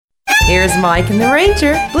Here's Mike and the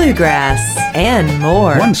Ranger, bluegrass, and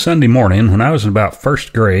more. One Sunday morning, when I was in about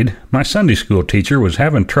first grade, my Sunday school teacher was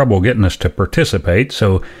having trouble getting us to participate,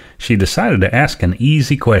 so she decided to ask an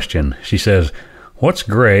easy question. She says, "What's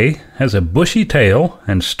gray, has a bushy tail,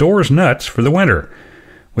 and stores nuts for the winter?"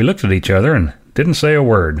 We looked at each other and didn't say a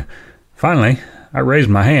word. Finally, I raised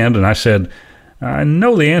my hand and I said, "I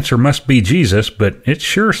know the answer must be Jesus, but it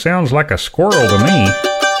sure sounds like a squirrel to me."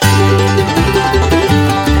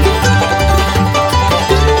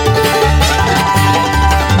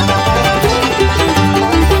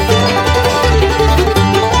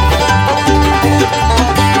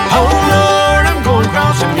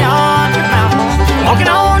 Walking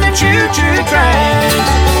on the choo-choo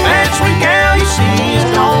tracks. That sweet gal you see is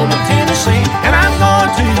gone to Tennessee, and I'm going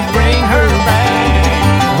to bring her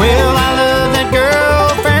back. Well, I love that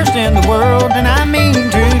girl, fairest in the world, and I mean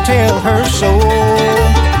to tell her so.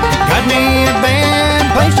 Got me a band,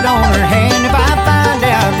 placed it on her hand, if I find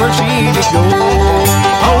out where she just go.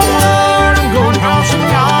 Oh Lord, I'm going across some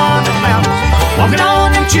yonder mountains, walking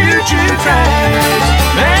on them choo-choo tracks.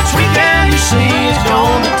 That sweet gal you see is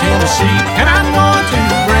gone to Tennessee, and I'm going to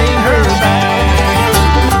bring her back.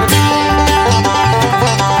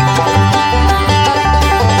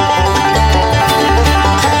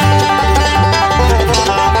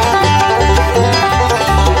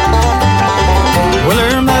 Well,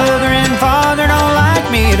 her mother and father don't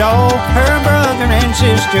like me at all. Her brother and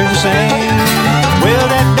sister the same. Well,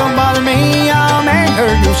 that don't bother me. I'll marry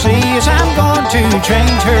her, you'll see, as I'm going to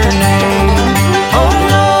change her name. Oh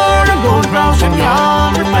Lord, I'm going across them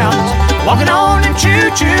yonder mountains, walking on them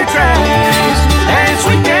choo-choo tracks. That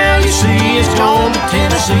sweet gal you see is gone to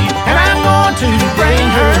Tennessee, and I'm going to bring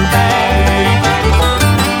her back.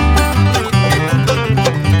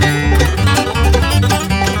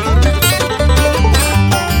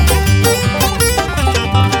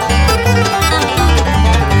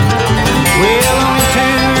 Well, I went to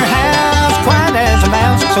her house, quiet as a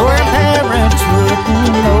mouse, so her parents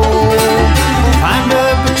wouldn't know. Climbed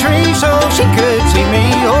up a tree so she could see me,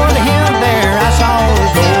 o'er the hill there I saw her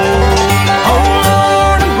go. Oh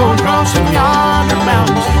Lord, I'm going across some yonder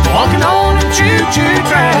mountains, walking on them choo-choo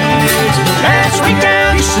tracks. That sweet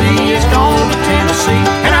gal you see is gone to Tennessee,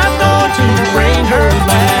 and I'm going to bring her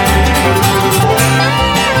back.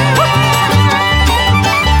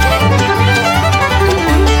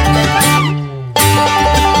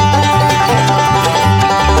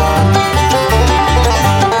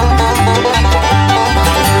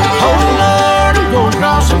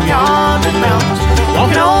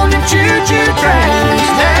 Walking on them choo-choo tracks.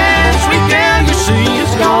 That sweet gal you see is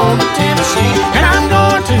gone to Tennessee, and I'm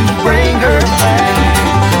going to bring her back.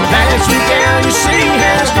 That sweet gal you see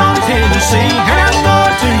has gone to Tennessee, and I'm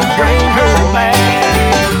going to bring her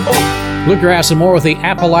back. Bluegrass and more with the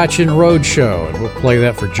Appalachian Road Show, and we'll play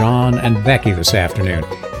that for John and Becky this afternoon.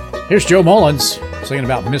 Here's Joe Mullins singing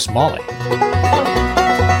about Miss Molly.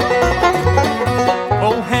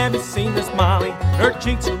 Oh, have you seen Miss Molly? Her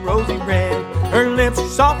cheeks are rosy red, her lips are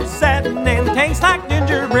soft as satin and taste like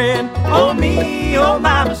gingerbread. Oh me, oh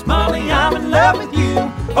my Miss Molly, I'm in love with you.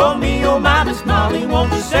 Oh me, oh my Miss Molly,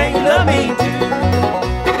 won't you say you love me too?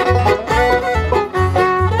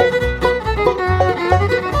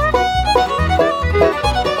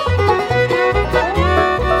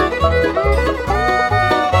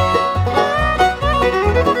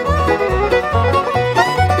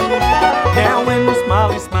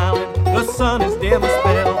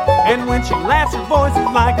 And when she laughs, her voice is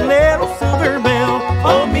like a little silver bell.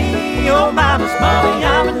 Oh me, oh my Miss Molly,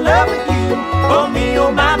 I'm in love with you. Oh me,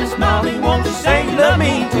 oh my Miss Molly, won't you say you love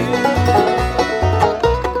me too?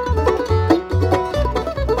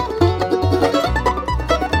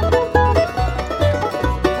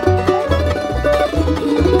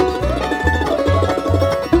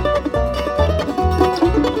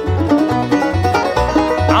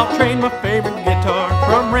 I'll trade my favorite guitar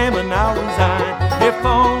from Ram and I'll resign. If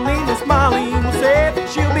only Miss Molly will say that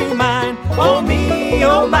she'll be mine. Oh me,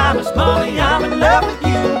 oh my Miss Molly, I'm in love with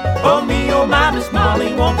you. Oh me, oh my Miss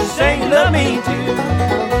Molly, won't you say you love me too?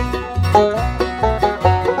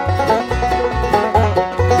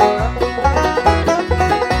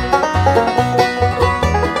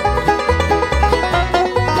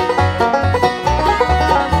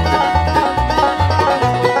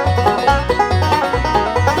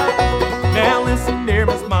 Now listen, dear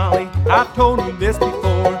Miss Molly, I've told you this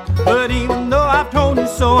before, but even though I've told you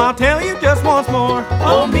so, I'll tell you just once more.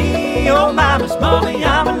 Oh me, oh my Miss Molly,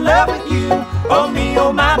 I'm in love with you. Oh me,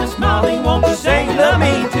 oh my Miss Molly, won't you say you love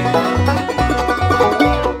me too?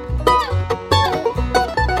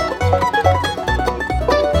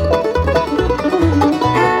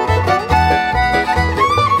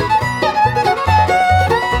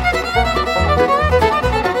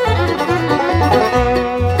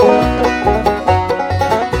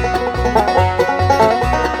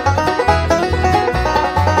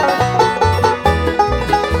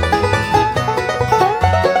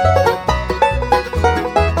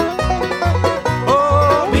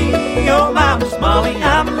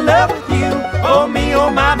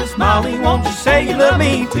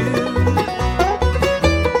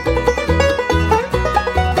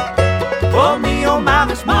 Now,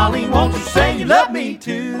 Miss Molly, won't you say you love me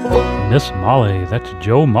too? Miss Molly, that's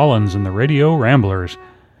Joe Mullins and the Radio Ramblers.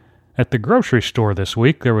 At the grocery store this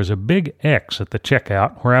week, there was a big X at the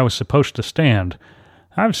checkout where I was supposed to stand.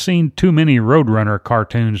 I've seen too many Roadrunner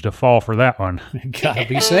cartoons to fall for that one. Gotta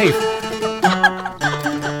be safe.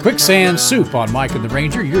 Quicksand Soup on Mike and the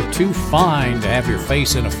Ranger. You're too fine to have your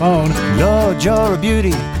face in a phone. Lord, you're a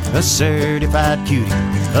beauty, a certified cutie,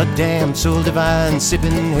 a damn soul divine,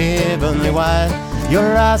 sipping heavenly wine.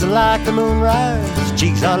 Your eyes are like the moonrise,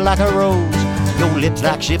 cheeks are like a rose. Your lips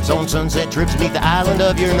like ships on sunset trips beneath the island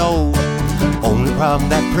of your nose. Only problem,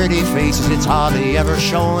 that pretty face is it's hardly ever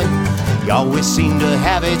showing. You always seem to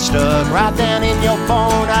have it stuck right down in your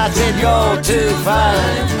phone. I said, you're too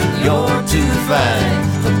fine, you're too fine.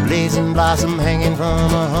 A blazing blossom hanging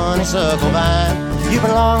from a honeysuckle vine. You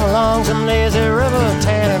belong along some lazy river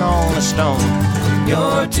tanning on a stone.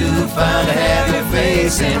 You're too fine to have your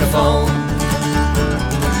face in a phone.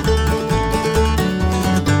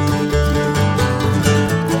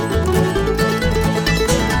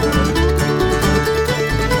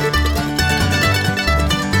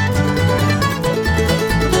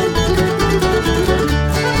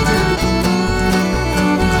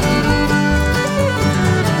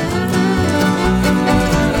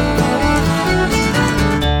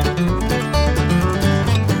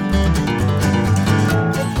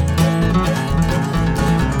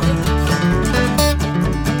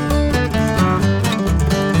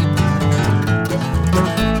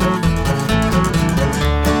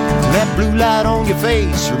 Light on your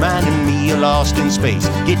face, reminding me you're lost in space.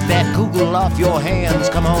 Get that Google off your hands,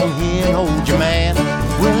 come on here and hold your man.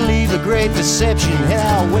 We'll leave the great deception, head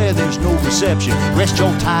out where there's no reception. Rest your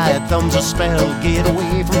tired thumbs a spell, get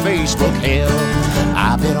away from Facebook hell.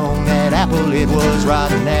 I bet on that apple, it was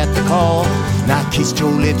rotten at the core. And I kissed your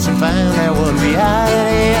lips and found that one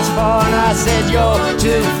reality is for. And I said, you're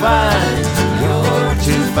too fine, you're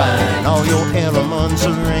too fine. All your elements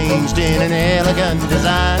arranged in an elegant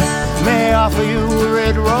design. May I offer you a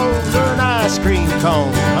red rose or an ice cream cone.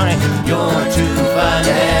 Honey, you're too fine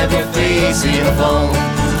to have your face in a phone.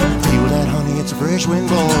 Feel that, honey, it's a fresh wind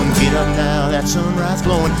blowing. Get up now, that sunrise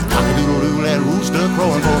glowing. Cock-a-doodle-doo, that rooster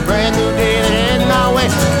crowing for a brand new day that heading our way.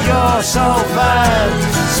 You're so fine,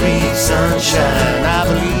 sweet sunshine. I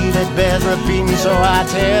believe it bears repeating, so I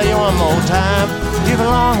tell you one more time. You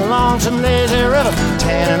belong along some lazy river,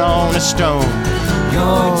 tanning on a stone.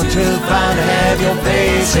 You're too fine to have your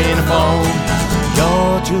face in a phone.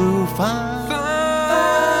 You're too fine to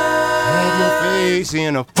have your face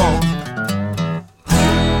in a phone.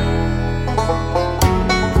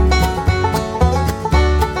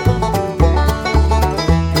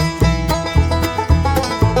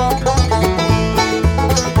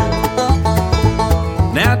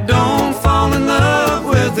 Now don't fall in love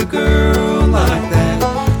with a girl like that.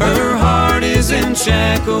 Her heart is in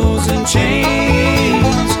shackles and chains.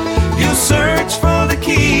 You'll search for the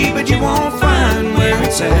key, but you won't find where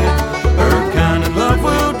it's at. Her kind of love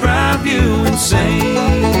will drive you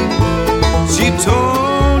insane. She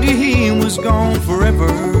told you he was gone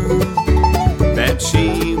forever, that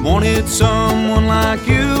she wanted someone like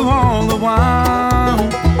you all the while.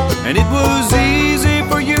 And it was easy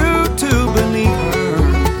for you to believe her.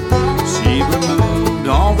 She removed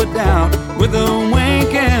all the doubt with a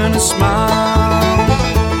wink and a smile.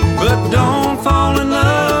 But don't fall in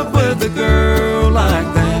love with a girl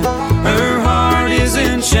like that. Her heart is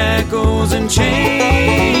in shackles and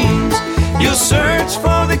chains. You'll search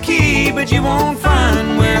for the key, but you won't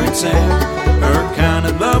find where it's at. Her kind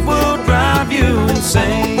of love will drive you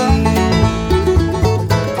insane.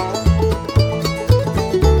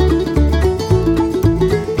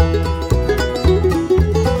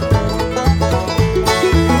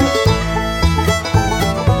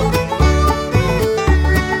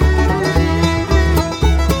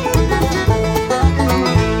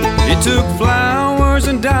 Took flowers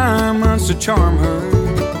and diamonds to charm her,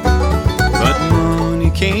 but money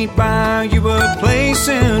can't buy you a place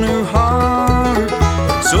in her heart.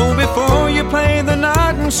 So before you play the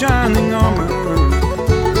knight in shining armor,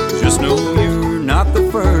 just know you're not the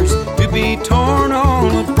first to be torn all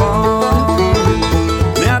apart.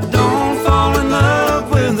 Now don't fall in love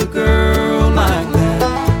with a girl like that.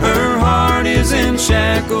 Her heart is in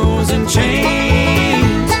shackles and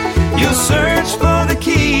chains. You'll search for the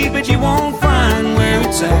key, but you won't find where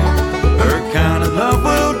it's at. Her kind of love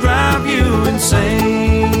will drive you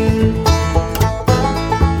insane.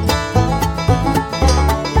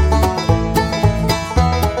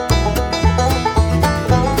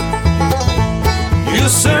 You'll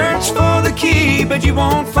search for the key, but you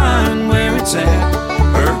won't find where it's at.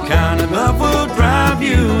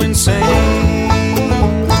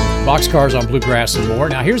 Boxcars on Bluegrass and More.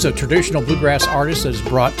 Now here's a traditional bluegrass artist that has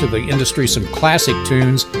brought to the industry some classic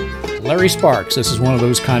tunes. Larry Sparks. This is one of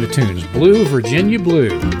those kind of tunes. Blue, Virginia Blue.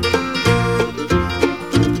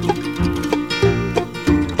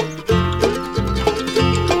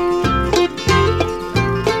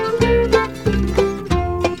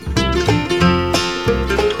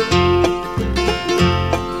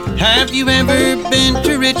 Have you ever been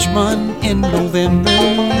to Richmond in November,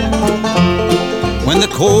 when the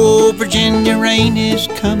cold Virginia rain is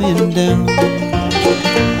coming down?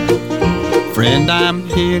 Friend, I'm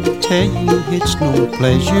here to tell you it's no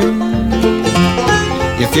pleasure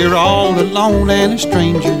if you're all alone and a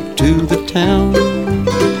stranger to the town.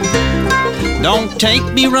 Don't take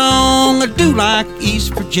me wrong, I do like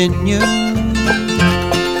East Virginia,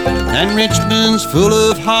 and Richmond's full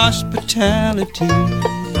of hospitality,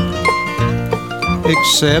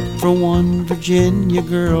 except for one Virginia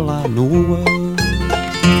girl I know of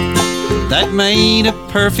that made a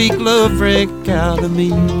perfect love wreck out of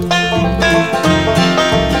me.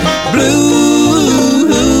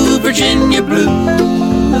 Blue, Virginia blues,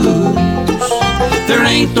 there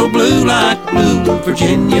ain't no blue like blue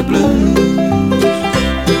Virginia blues.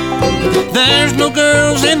 There's no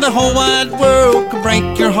girls in the whole wide world can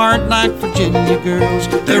break your heart like Virginia girls.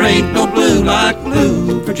 There ain't no blue like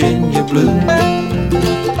blue Virginia blues.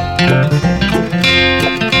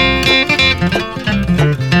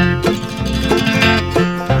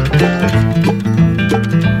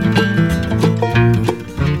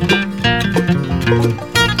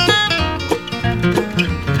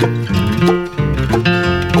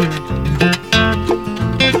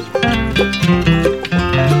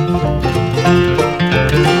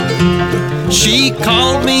 She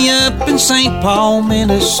called me up in St. Paul,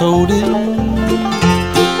 Minnesota,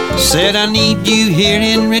 said I need you here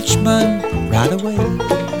in Richmond right away.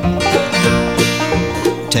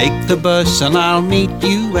 Take the bus and I'll meet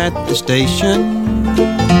you at the station.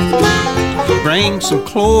 Bring some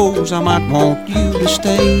clothes, I might want you to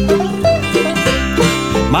stay.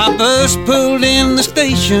 My bus pulled in the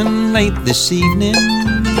station late this evening.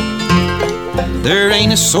 There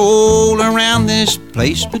ain't a soul around this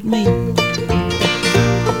place but me.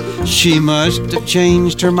 She must have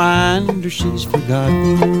changed her mind or she's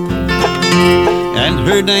forgotten, and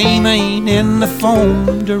her name ain't in the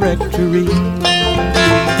phone directory.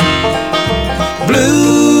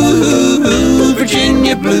 Blue,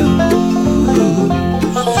 Virginia blues,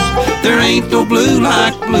 there ain't no blue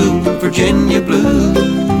like blue Virginia blues.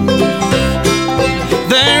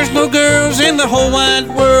 There's no girls in the whole wide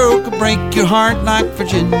world could break your heart like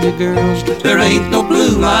Virginia girls. There ain't no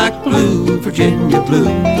blue like blue Virginia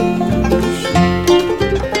blues.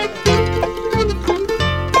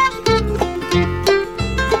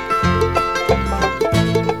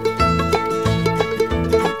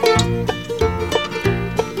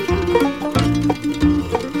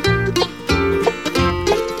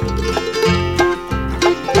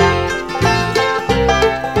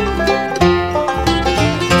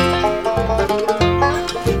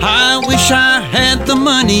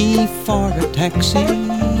 Money for a taxi,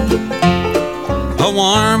 a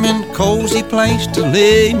warm and cozy place to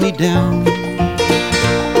lay me down,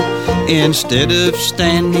 instead of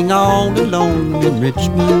standing all alone in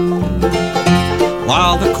Richmond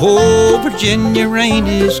while the cold Virginia rain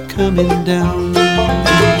is coming down.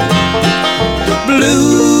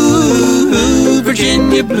 Blue,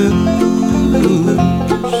 Virginia blues,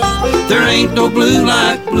 there ain't no blue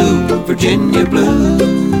like blue Virginia blues.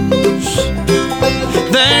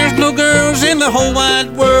 There's no girls in the whole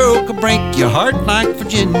wide world could break your heart like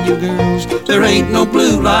Virginia girls. There ain't no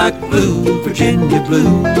blue like blue Virginia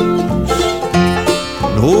blues.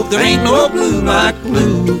 No, there ain't no blue like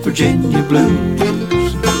blue Virginia blues.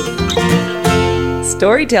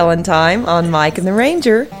 Storytelling time on Mike and the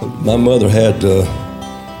Ranger. My mother had, I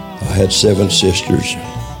had 7 sisters.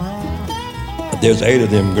 There's 8 of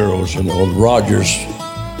them girls, and on Rogers,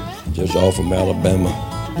 just off from Alabama.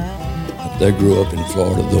 They grew up in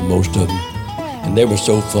Florida, though, most of them. And they were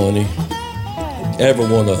so funny. Every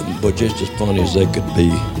one of them, but just as funny as they could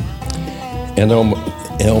be. And on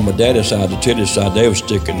my daddy's side, the Titty side, they were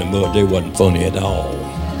sticking in the mud. They wasn't funny at all.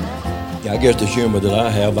 I guess the humor that I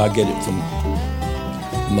have, I get it from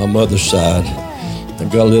my mother's side. I've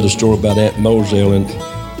got a little story about Aunt Moselle and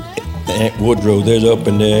Aunt Woodrow. They're up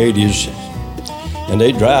in their 80s. And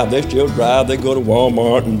they still drive. They go to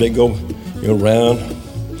Walmart and they go around.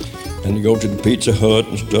 And you go to the Pizza Hut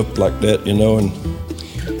and stuff like that,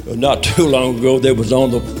 And not too long ago, they was on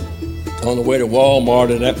the way to Walmart,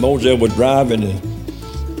 and Aunt Moselle was driving, and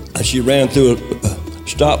she ran through a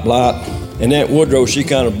stoplight, and Aunt Woodrow, she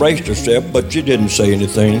kind of braced herself, but she didn't say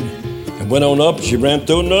anything. went on up and she ran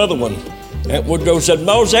through another one. Aunt Woodrow said,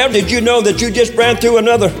 Moselle, did you know that you just ran through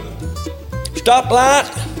another stoplight?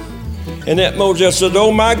 And Aunt Moselle said,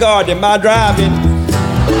 oh my God, am I driving?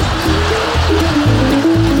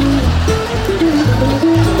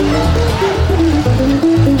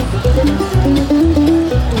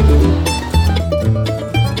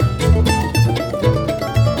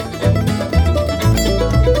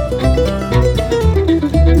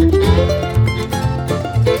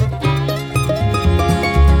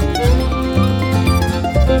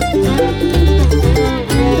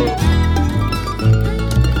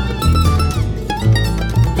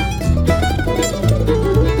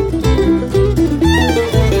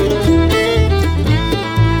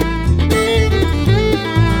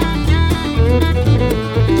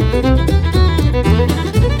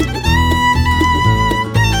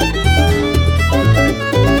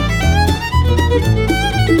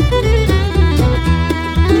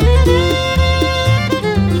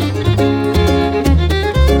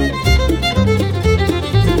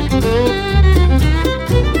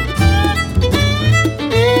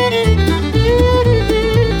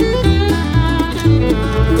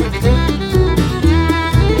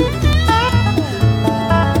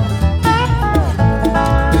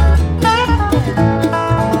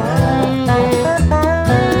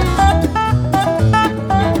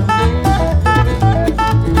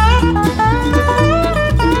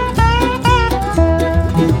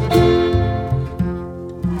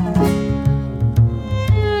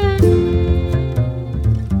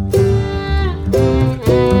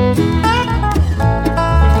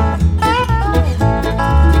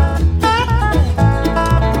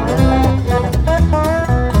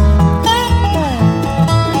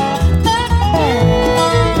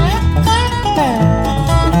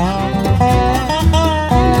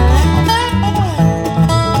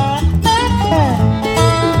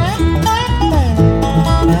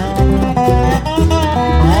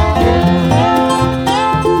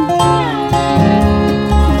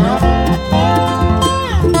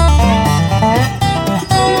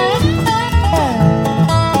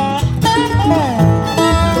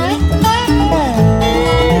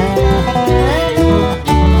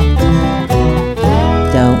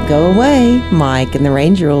 Don't go away. Mike and the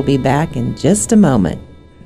Ranger will be back in just a moment.